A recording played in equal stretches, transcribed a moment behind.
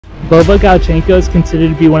Vova Galchenko is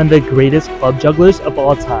considered to be one of the greatest club jugglers of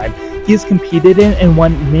all time. He has competed in and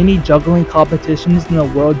won many juggling competitions in the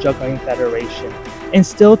World Juggling Federation, and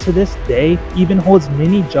still to this day even holds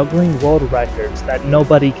many juggling world records that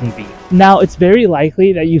nobody can beat. Now, it's very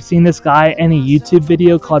likely that you've seen this guy in a YouTube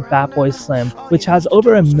video called Fatboy Slim, which has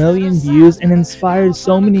over 1 million views and inspired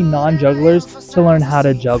so many non-jugglers to learn how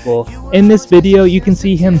to juggle. In this video, you can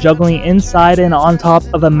see him juggling inside and on top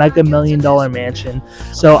of a mega $1 million mansion.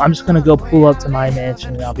 So I'm just gonna go pull up to my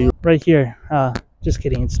mansion and I'll be right here. Just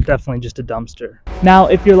kidding, it's definitely just a dumpster. Now,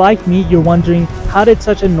 if you're like me, you're wondering, how did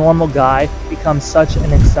such a normal guy become such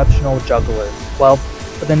an exceptional juggler? Well,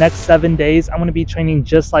 for the next 7 days, I'm gonna be training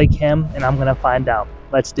just like him, and I'm gonna find out.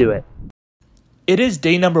 Let's do it. It is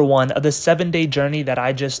day number 1 of the 7-day journey that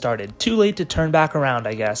I just started. Too late to turn back around,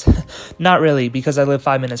 I guess. Not really, because I live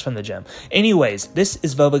 5 minutes from the gym. Anyways, this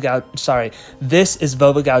is Vova Galchenko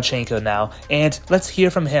now, and let's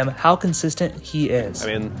hear from him how consistent he is.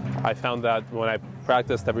 I mean, I found that when I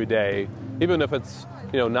practiced every day, even if it's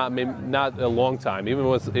not a long time, even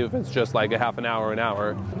if it's just like a half an hour,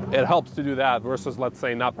 it helps to do that versus, let's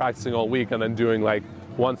say, not practicing all week and then doing like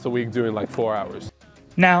once a week, doing like 4 hours.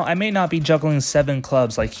 Now, I may not be juggling 7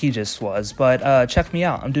 clubs like he just was, but check me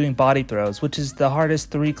out. I'm doing body throws, which is the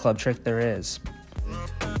hardest 3-club trick there is.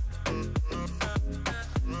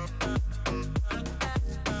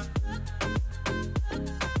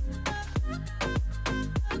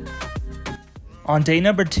 On day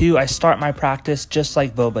number 2, I start my practice just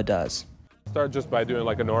like Vova does. Start just by doing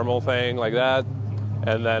like a normal thing like that,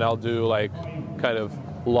 and then I'll do like kind of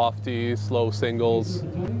lofty, slow singles,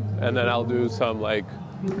 and then I'll do some like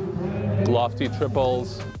lofty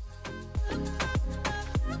triples.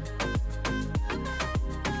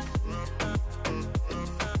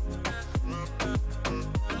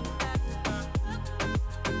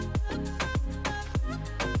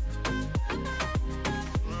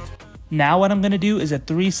 Now what I'm going to do is a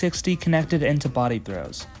 360 connected into body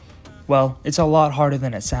throws. Well, it's a lot harder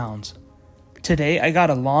than it sounds. Today I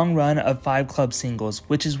got a long run of 5 club singles,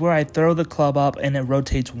 which is where I throw the club up and it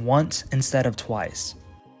rotates once instead of twice.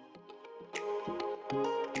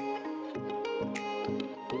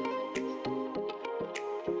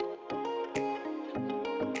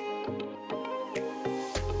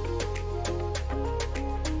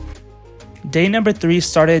 Day number 3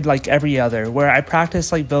 started like every other, where I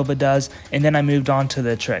practiced like Vova does, and then I moved on to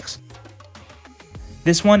the tricks.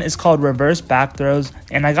 This one is called reverse back throws,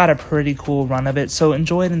 and I got a pretty cool run of it, so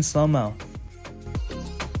enjoy it in slow-mo.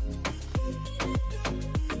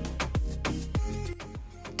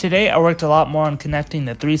 Today I worked a lot more on connecting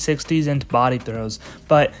the 360s into body throws,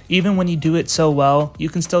 but even when you do it so well, you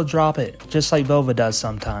can still drop it, just like Vova does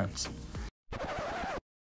sometimes.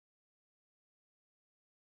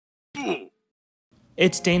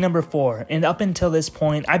 It's day number 4, and up until this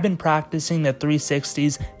point, I've been practicing the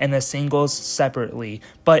 360s and the singles separately.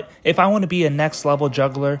 But if I want to be a next level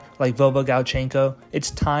juggler like Vova Galchenko, it's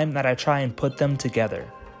time that I try and put them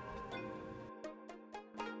together.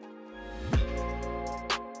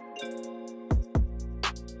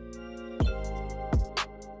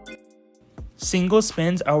 Single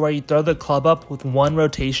spins are where you throw the club up with 1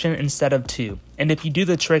 rotation instead of 2. And if you do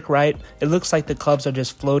the trick right, it looks like the clubs are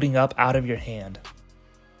just floating up out of your hand.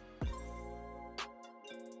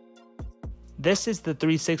 This is the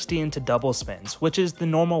 360 into double spins, which is the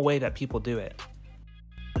normal way that people do it.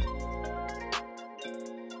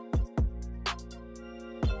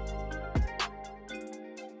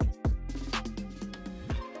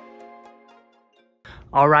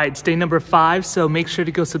 Alright, it's day number 5, so make sure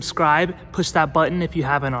to go subscribe, push that button if you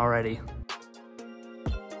haven't already.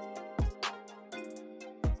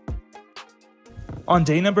 On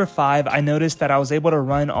day number 5, I noticed that I was able to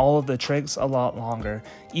run all of the tricks a lot longer,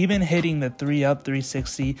 even hitting the 3-up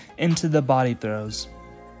 360 into the body throws.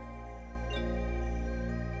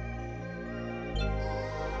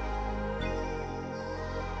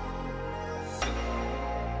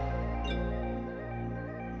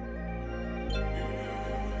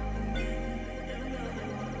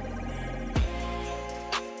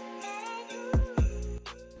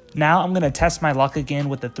 Now I'm going to test my luck again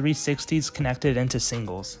with the 360s connected into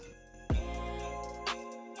singles. That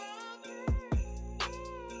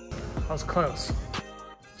was close.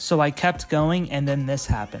 So I kept going, and then this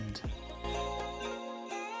happened.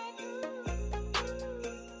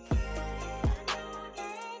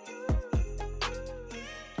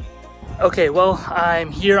 Okay, well,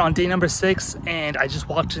 I'm here on day number 6, and I just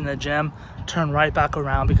walked in the gym, turned right back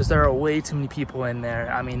around because there are way too many people in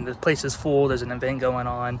there. I mean, the place is full, there's an event going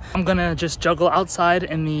on. I'm gonna just juggle outside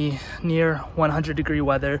in the near 100-degree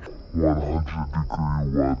weather.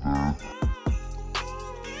 100-degree weather.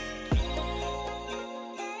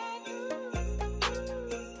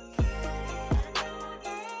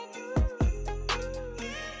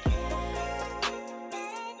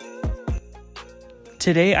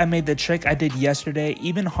 Today I made the trick I did yesterday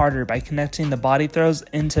even harder by connecting the body throws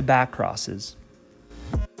into back crosses.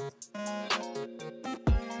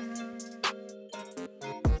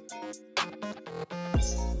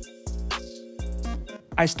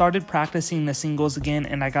 I started practicing the singles again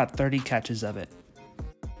and I got 30 catches of it.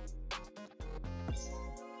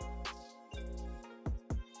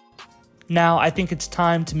 Now I think it's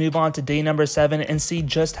time to move on to day number 7 and see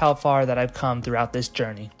just how far that I've come throughout this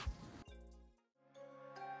journey.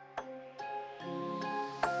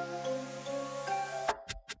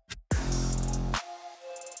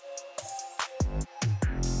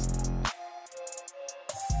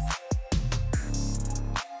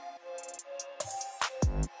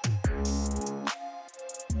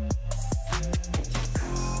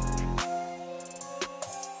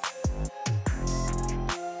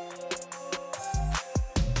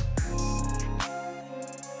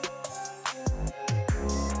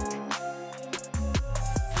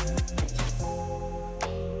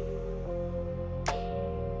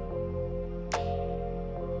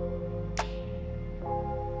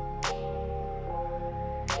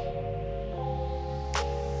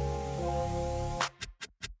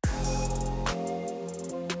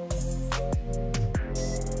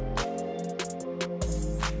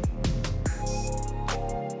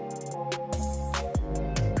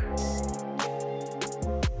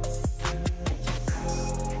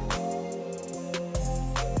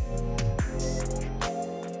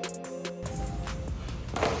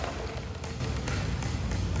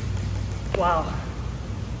 Wow,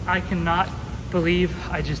 I cannot believe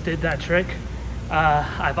I just did that trick.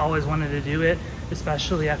 I've always wanted to do it,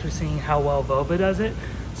 especially after seeing how well Vova does it.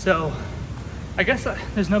 So I guess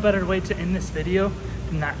there's no better way to end this video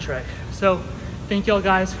than that trick. So thank y'all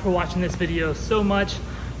guys for watching this video so much.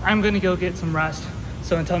 I'm gonna go get some rest.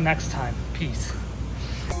 So until next time, peace.